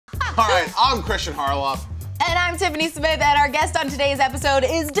All right, I'm Kristian Harloff. And I'm Tiffany Smith, and our guest on today's episode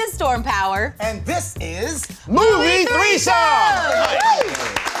is DeStorm Power. And this is Movie3Some!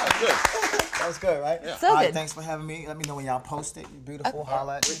 That was good, right? Yeah. So all right, good. Thanks for having me. Let me know when y'all post it. You're beautiful.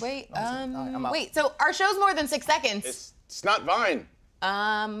 Holla at me. Wait, Wait. so our show's more than 6 seconds. It's not Vine.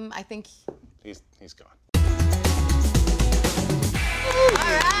 I think. He's gone.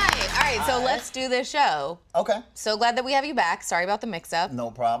 All right, so let's do this show. Okay. So glad that we have you back. Sorry about the mix-up. No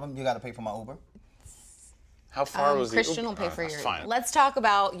problem. You got to pay for my Uber. How far was the Kristian will pay for your. Fine. Let's talk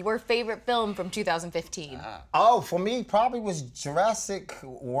about your favorite film from 2015. Oh, for me, probably was Jurassic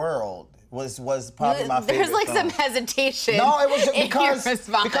World. Was probably my favorite. There's like film. some hesitation. No, it was in your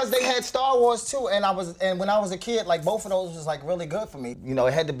response. because they had Star Wars too, and when I was a kid, like both of those was like really good for me. You know,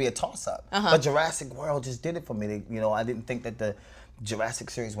 it had to be a toss-up. But Jurassic World just did it for me. You know, I didn't think that the Jurassic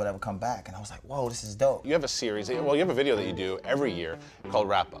series would ever come back, and I was like, whoa, this is dope. You have a series, well, you have a video that you do every year called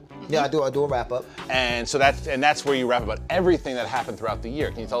Wrap Up. Yeah, I do a wrap up. And so that's where you wrap about everything that happened throughout the year.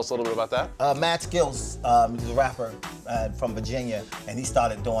 Can you tell us a little bit about that? Matt Skills is a rapper from Virginia, and he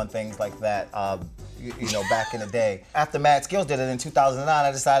started doing things like that, you know, back in the day. After Matt Skills did it in 2009,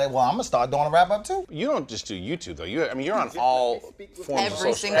 I decided, well, I'm gonna start doing a wrap up too. You don't just do YouTube though. You're on all forms of Every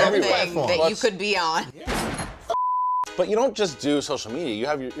social single media. thing that you could be on. But you don't just do social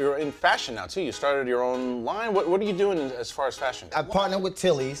media. You're in fashion now too. You started your own line. What are you doing as far as fashion? I partnered with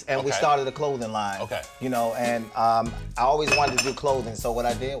Tilly's, and we started a clothing line. Okay. You know, and I always wanted to do clothing, so what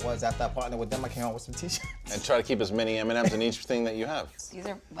I did was after I partnered with them, I came out with some t-shirts. And try to keep as many M&Ms in each thing that you have. These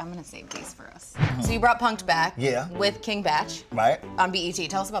are. I'm gonna save these for us. So you brought Punk'd back. Yeah. With King Batch. Right. On BET.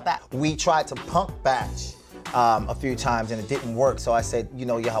 Tell us about that. We tried to punk Batch a few times and it didn't work, so I said, you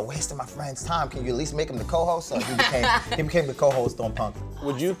know, y'all wasting my friend's time. Can you at least make him the co-host? So he became the co-host on Punk.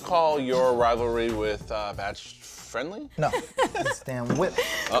 Would you call your rivalry with Batch friendly? No, it's damn whip.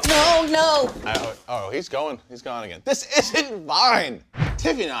 No. Oh, he's gone again. This isn't Vine.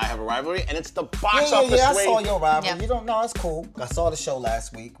 Tiffany and I have a rivalry, and it's the box office I rate. saw your rivalry. Yeah. You don't know, it's cool. I saw the show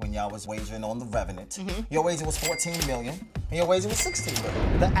last week when y'all was wagering on The Revenant. Your wager was 14 million, and your wager was 16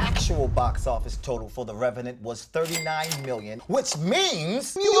 million. The actual box office total for The Revenant was 39 million, which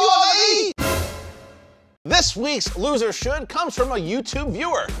means you are the This week's Loser Should comes from a YouTube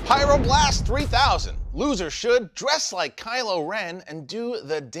viewer. Pyroblast 3000. Loser should dress like Kylo Ren and do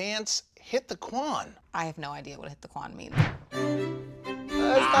the dance Hit the Quan. I have no idea what Hit the Quan means.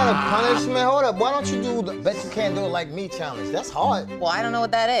 That's not a punishment. Hold up. Why don't you do the Bet You Can't Do It Like Me challenge? That's hard. Well, I don't know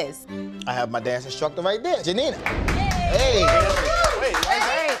what that is. I have my dance instructor right there, Janina. Hey. Wait, All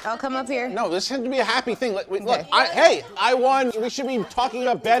right, I'll come up here. no, this has to be a happy thing. Look, Okay. hey, I won. We should be talking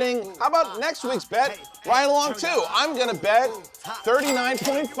about betting. How about next week's bet? Right along too. I'm gonna bet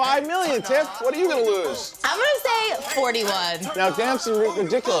 39.5 million, Tiff. What are you gonna lose? I'm gonna say 41. Now dancing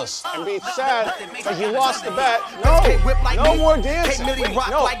ridiculous and be sad like you lost the bet. No more dancing.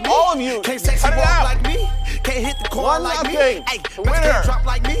 No, all of you, cut it out. Can't hit the Quan like me. 1-0. Hey, The but you winner. can't drop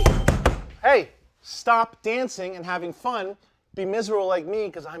like me. Hey, stop dancing and having fun. Be miserable like me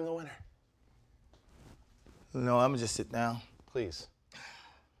because I'm the winner. No, I'm gonna just sit down. Please.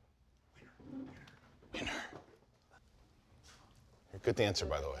 Winner. You're a good dancer,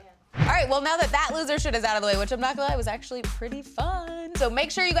 by the way. All right, well, now that loser shit is out of the way, which I'm not gonna lie, was actually pretty fun. So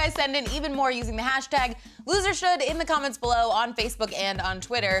make sure you guys send in even more using the hashtag LoserShould in the comments below on Facebook and on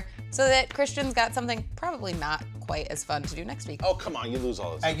Twitter so that Kristian's got something probably not quite as fun to do next week. Oh, come on, you lose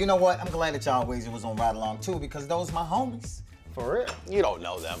all this. Hey, you know what? I'm glad that y'all wager was on Ride Along too because those my homies. For real. You don't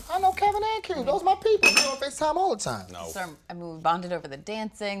know them. I know Kevin and Cube. Those my people. We on FaceTime all the time. No. So, I mean, we bonded over the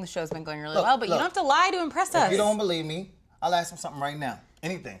dancing. The show's been going really Look, well, but you look. don't have to lie to impress us. If you don't believe me, I'll ask them something right now.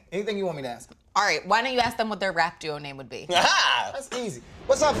 Anything you want me to ask them. All right, why don't you ask them what their rap duo name would be? That's easy.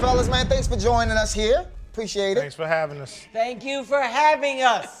 What's up, fellas, man? Thanks for joining us here. Appreciate it. Thanks for having us. Thank you for having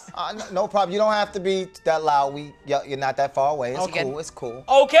us. No problem. You don't have to be that loud. You're not that far away. It's Okay. cool. It's cool.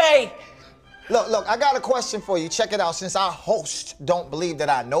 Okay. Look, I got a question for you. Check it out. Since our host don't believe that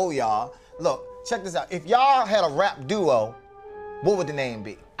I know y'all, look, check this out. If y'all had a rap duo, what would the name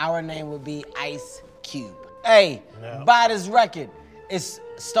be? Our name would be Ice Cube. Hey, buy this record. It's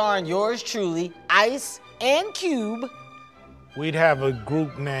starring yours truly, Ice and Cube. We'd have a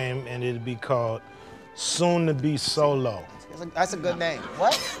group name and it'd be called Soon to Be Solo. That's a good name.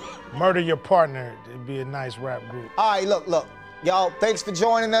 What? Murder Your Partner. It'd be a nice rap group. All right, look. Y'all, thanks for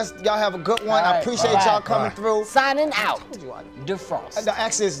joining us. Y'all have a good one. All I right, appreciate all right. y'all coming through. Signing out. you I- Defrost. The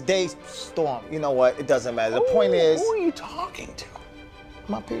actually it's DeStorm. You know what? It doesn't matter. The point is, Who are you talking to?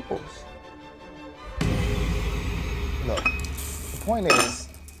 my peoples. Look, the point is,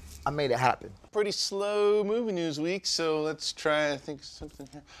 I made it happen. Pretty slow movie news week, so let's try, I think, something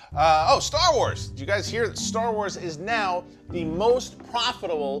here. Oh, Star Wars. Did you guys hear that Star Wars is now the most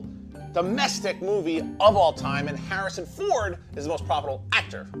profitable domestic movie of all time, and Harrison Ford is the most profitable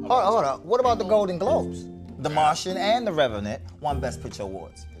actor of all time. Hold on. What about the Golden Globes? The Martian and The Revenant won Best Picture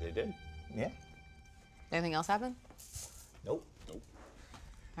awards. They did. Yeah. Anything else happen? Nope.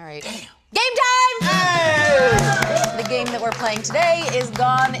 All right. Game time! Hey! The game that we're playing today is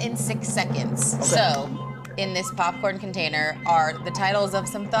Gone in 6 Seconds. Okay. So, in this popcorn container are the titles of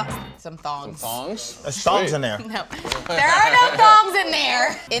some thongs. Some thongs? There's thongs in there. No, there are no thongs in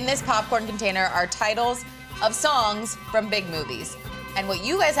there. In this popcorn container are titles of songs from big movies. And what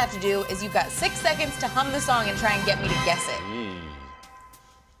you guys have to do is you've got 6 seconds to hum the song and try and get me to guess it.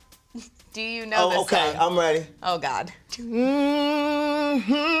 Do you know this okay, song? I'm ready. Oh, God. Mm-hmm.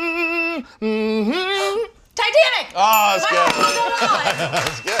 Titanic! Oh, that's good. Come on.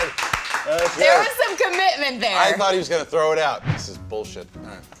 That's good. That's There good. was some commitment there. I thought he was going to throw it out. This is bullshit. All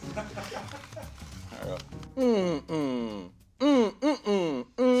right. There we go.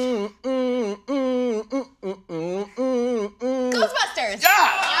 Ghostbusters!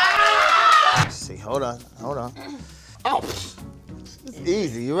 Yeah! Let's see, hold on. Oh, this is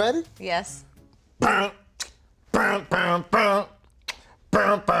easy. You ready? Yes. I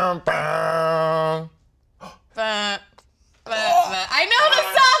I know the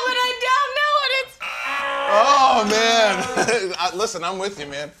song, but I don't know it. It's... Oh, man. Listen, I'm with you,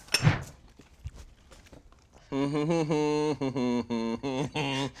 man.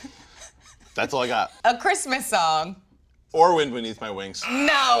 That's all I got. A Christmas song. Or Wind Beneath My Wings.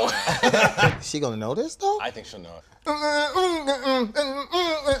 No. Is she gonna know this though? I think she'll know it. Eminem?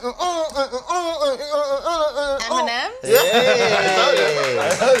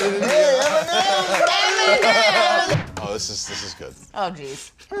 Eminem. Oh, this is good. Oh,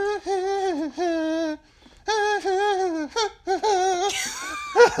 jeez.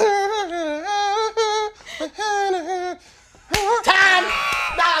 Time!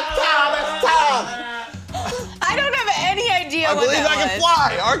 It's time! I don't have any idea I what believe that I can was.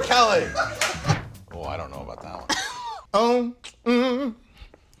 fly, R. Kelly. Oh, I don't know about that one.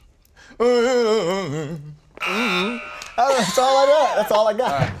 That's all I got. That's all I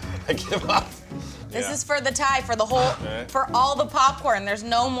got. All right, I give up. This is for the tie, for the whole, for all the popcorn. There's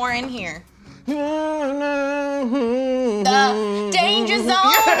no more in here. The Danger Zone.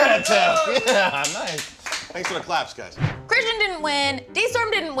 Yeah, nice. Thanks for the claps, guys. Kristian didn't win.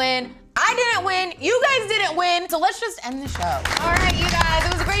 DeStorm didn't win. I didn't win. You guys didn't win. So let's just end the show. All right, you guys.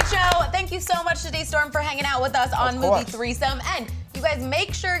 It was a great show. Thank you so much to DeStorm for hanging out with us on Movie3Some. And you guys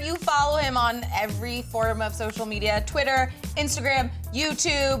make sure you follow him on every form of social media: Twitter, Instagram,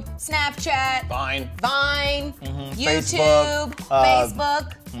 YouTube, Snapchat, Vine, YouTube,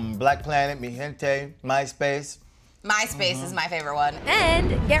 Facebook. Black Planet, Mi Gente, MySpace. MySpace is my favorite one.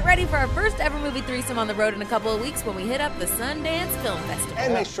 And get ready for our first ever Movie3Some on the road in a couple of weeks when we hit up the Sundance Film Festival.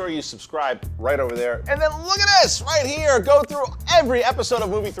 and make sure you subscribe right over there. And then look at this right here. Go through every episode of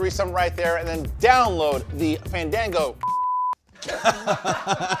Movie3Some right there, and then download the Fandango.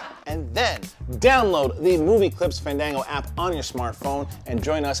 And then download the Movie Clips Fandango app on your smartphone and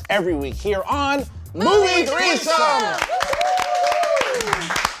join us every week here on Movie3Some.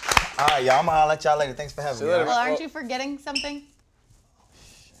 All right, y'all. I'm gonna holler at y'all later. Thanks for having me. later. Well, aren't you forgetting something?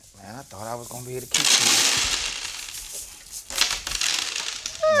 Man, I thought I was gonna be able to keep them.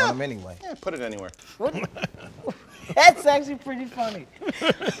 Want them anyway. Yeah, put it anywhere. That's actually pretty funny.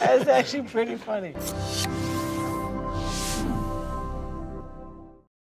 That's actually pretty funny.